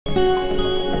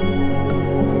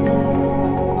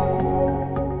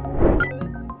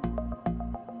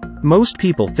Most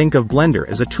people think of blender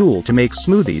as a tool to make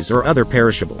smoothies or other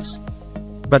perishables.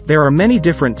 But there are many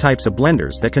different types of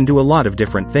blenders that can do a lot of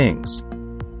different things.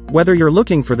 Whether you're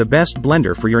looking for the best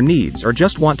blender for your needs or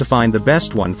just want to find the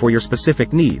best one for your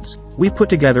specific needs, we've put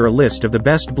together a list of the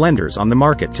best blenders on the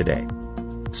market today.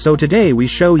 So today we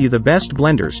show you the best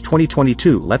blenders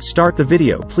 2022. Let's start the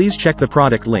video. Please check the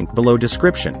product link below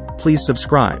description. Please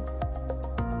subscribe.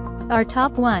 Our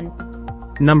top 1.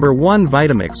 Number 1,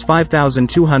 Vitamix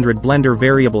 5200 Blender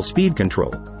Variable Speed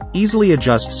Control. Easily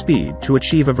adjust speed to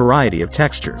achieve a variety of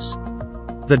textures.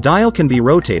 The dial can be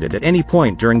rotated at any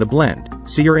point during the blend,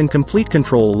 so you're in complete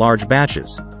control large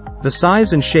batches. The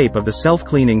size and shape of the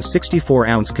self-cleaning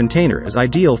 64-ounce container is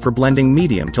ideal for blending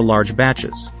medium to large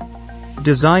batches.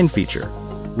 Design feature: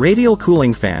 radial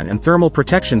cooling fan and thermal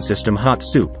protection system. Hot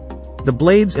soup. The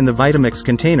blades in the Vitamix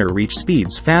container reach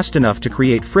speeds fast enough to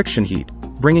create friction heat,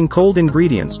 bringing cold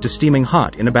ingredients to steaming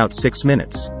hot in about 6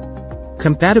 minutes.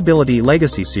 Compatibility: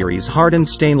 Legacy Series hardened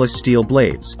stainless steel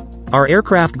blades. Our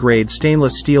aircraft-grade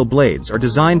stainless steel blades are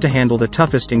designed to handle the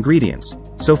toughest ingredients,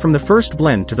 so from the first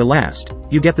blend to the last,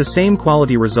 you get the same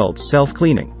quality results.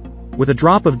 Self-cleaning. With a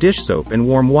drop of dish soap and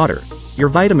warm water, your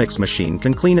Vitamix machine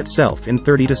can clean itself in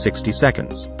 30 to 60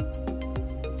 seconds.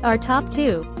 Our top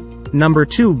 2. Number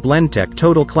 2, Blendtec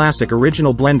Total Classic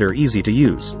Original Blender. Easy to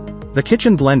use. The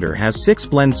kitchen blender has 6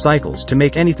 blend cycles to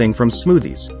make anything from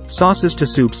smoothies, sauces to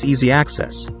soups. Easy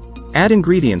access. Add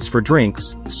ingredients for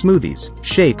drinks, smoothies,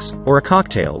 shakes, or a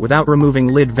cocktail without removing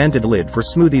lid. Vented lid for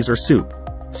smoothies or soup.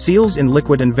 Seals in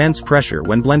liquid and vents pressure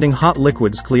when blending hot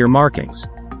liquids. Clear markings.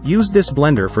 Use this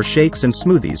blender for shakes and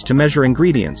smoothies to measure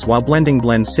ingredients while blending.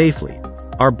 Blend safely.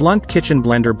 Our blunt kitchen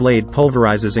blender blade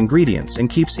pulverizes ingredients and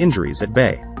keeps injuries at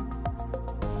bay.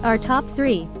 Our top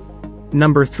 3.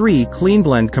 Number 3,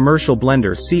 CleanBlend Commercial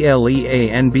Blender.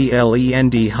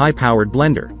 CleanBlend High-Powered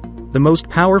Blender. The most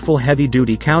powerful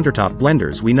heavy-duty countertop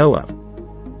blenders we know of.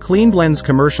 CleanBlend's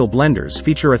commercial blenders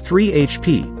feature a 3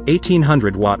 HP,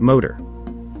 1800-watt motor.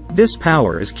 This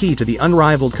power is key to the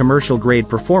unrivaled commercial-grade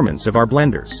performance of our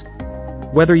blenders.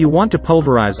 Whether you want to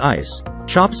pulverize ice,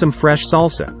 chop some fresh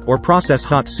salsa, or process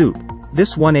hot soup,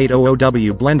 this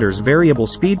 1800W blender's variable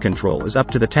speed control is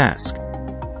up to the task.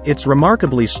 It's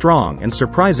remarkably strong and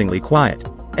surprisingly quiet.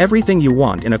 Everything you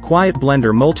want in a quiet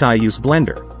blender. Multi-use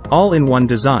blender, all in one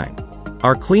design.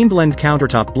 Our CleanBlend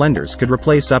countertop blenders could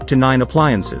replace up to 9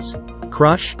 appliances: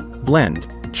 crush, blend,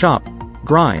 chop,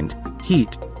 grind,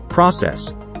 heat,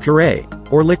 process, puree,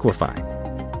 or liquefy.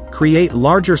 Create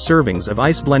larger servings of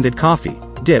ice-blended coffee,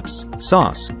 dips,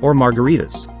 sauce, or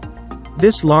margaritas.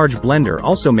 This large blender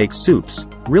also makes soups.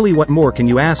 Really, what more can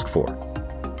you ask for?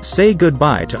 Say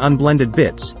goodbye to unblended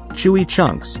bits, chewy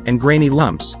chunks, and grainy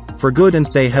lumps, for good, and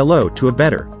say hello to a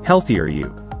better, healthier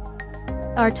you.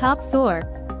 Our top 4.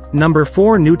 Number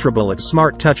 4, NutriBullet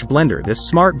Smart Touch Blender. This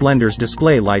smart blender's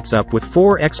display lights up with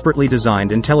 4 expertly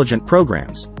designed intelligent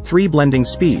programs, 3 blending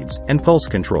speeds, and pulse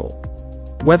control.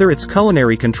 Whether it's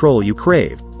culinary control you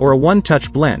crave, or a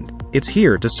one-touch blend, it's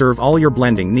here to serve all your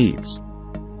blending needs.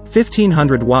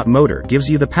 1500-watt motor gives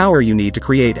you the power you need to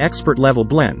create expert-level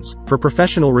blends, for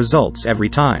professional results every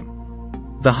time.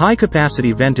 The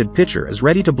high-capacity vented pitcher is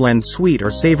ready to blend sweet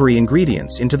or savory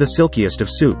ingredients into the silkiest of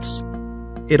soups.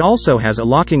 It also has a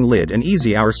locking lid and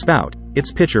easy-hour spout.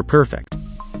 It's pitcher perfect.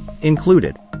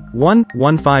 Included: 1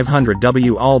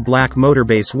 1500W all-black motor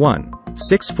base, 1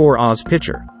 6.4 Oz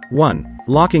pitcher, 1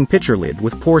 locking pitcher lid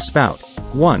with pour spout,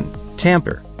 1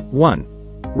 tamper, 1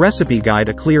 recipe guide.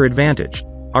 A clear advantage: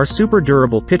 our super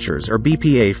durable pitchers are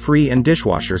BPA-free and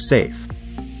dishwasher safe.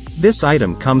 This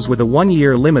item comes with a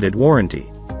 1-year limited warranty.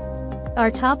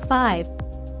 Our top 5.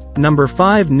 Number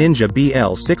 5, Ninja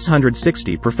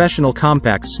BL660 Professional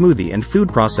Compact Smoothie and Food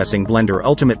Processing Blender.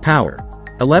 Ultimate power.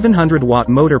 1100-watt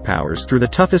motor powers through the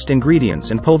toughest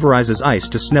ingredients and pulverizes ice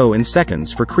to snow in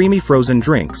seconds for creamy frozen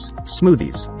drinks,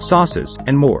 smoothies, sauces,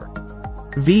 and more.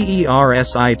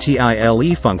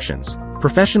 Versatile functions.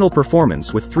 Professional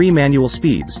performance with 3 manual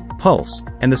speeds, pulse,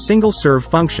 and the single-serve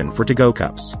function for to-go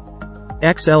cups.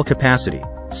 XL capacity.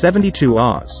 72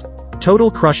 Oz.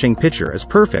 Total crushing pitcher is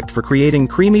perfect for creating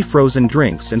creamy frozen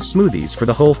drinks and smoothies for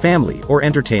the whole family or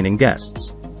entertaining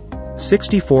guests.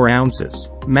 64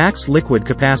 ounces. Max liquid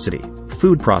capacity.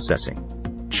 Food processing.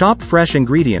 Chop fresh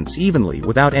ingredients evenly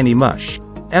without any mush.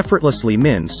 Effortlessly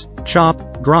mince,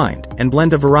 chop, grind, and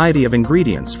blend a variety of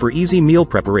ingredients for easy meal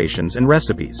preparations and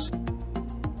recipes.